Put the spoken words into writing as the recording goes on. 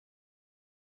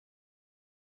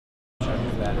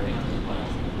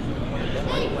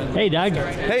Hey, Doug.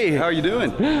 Hey, how are you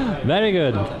doing? Very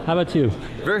good. How about you?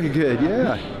 Very good,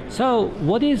 yeah. So,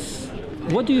 what do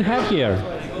you have here?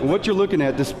 What you're looking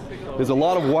at, there's a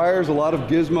lot of wires, a lot of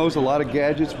gizmos, a lot of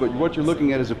gadgets, but what you're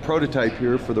looking at is a prototype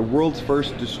here for the world's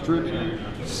first distributed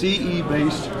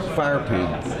CE-based fire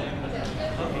panel.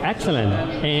 Excellent.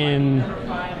 And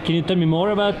can you tell me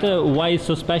more about why it's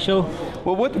so special?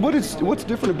 Well, what's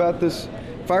different about this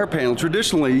fire panel?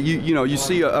 Traditionally, you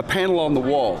see a panel on the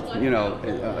wall.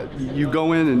 You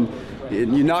go in and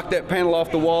you knock that panel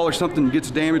off the wall, or something gets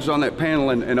damaged on that panel,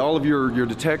 and all of your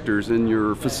detectors in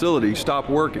your facility stop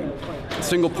working.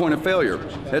 Single point of failure.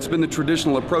 That's been the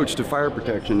traditional approach to fire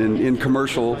protection in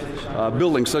commercial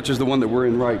buildings such as the one that we're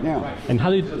in right now. And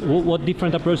what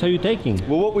different approach are you taking?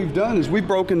 Well, what we've done is we've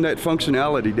broken that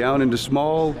functionality down into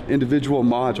small individual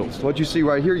modules. What you see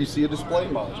right here, you see a display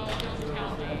module.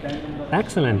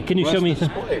 Excellent. Can you show me?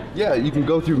 Yeah, you can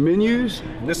go through menus.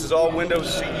 This is all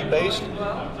Windows CE based,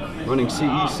 running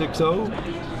CE 6.0.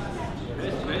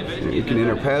 You can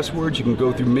enter passwords, you can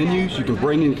go through menus, you can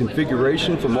bring in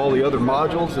configuration from all the other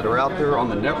modules that are out there on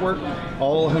the network,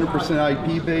 all 100%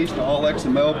 IP based, all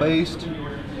XML based.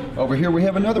 Over here we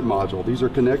have another module. These are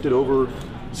connected over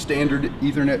standard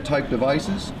Ethernet type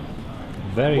devices.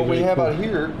 What we have out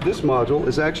here, this module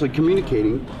is actually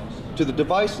communicating to the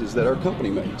devices that our company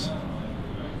makes.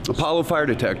 Apollo fire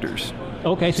detectors.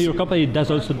 Okay, so your company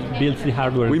does also build the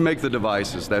hardware. We make the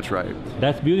devices, that's right.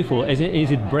 That's beautiful. Is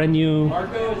it brand new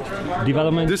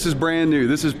development? This is brand new.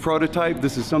 This is prototype.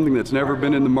 This is something that's never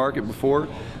been in the market before.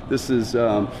 This is,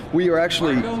 we are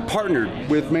actually partnered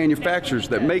with manufacturers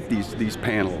that make these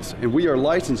panels, and we are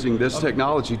licensing this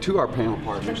technology to our panel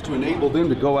partners to enable them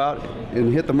to go out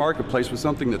and hit the marketplace with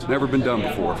something that's never been done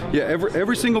before. Yeah,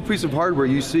 every single piece of hardware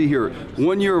you see here,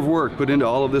 1 year of work put into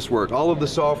all of this work, all of the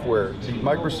software.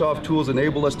 Microsoft tools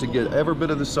enable us to get every bit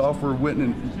of the software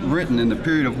written in the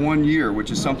period of 1 year, which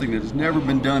is something that has never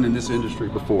been done in this industry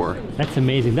before. That's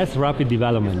amazing. That's rapid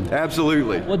development.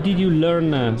 Absolutely. What did you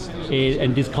learn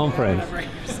in this conference?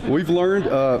 We've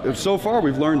learned, so far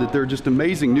we've learned that there are just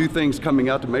amazing new things coming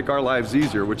out to make our lives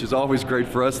easier, which is always great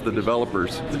for us, the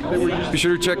developers. Be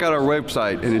sure to check out our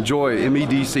website and enjoy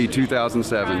MEDC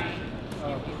 2007.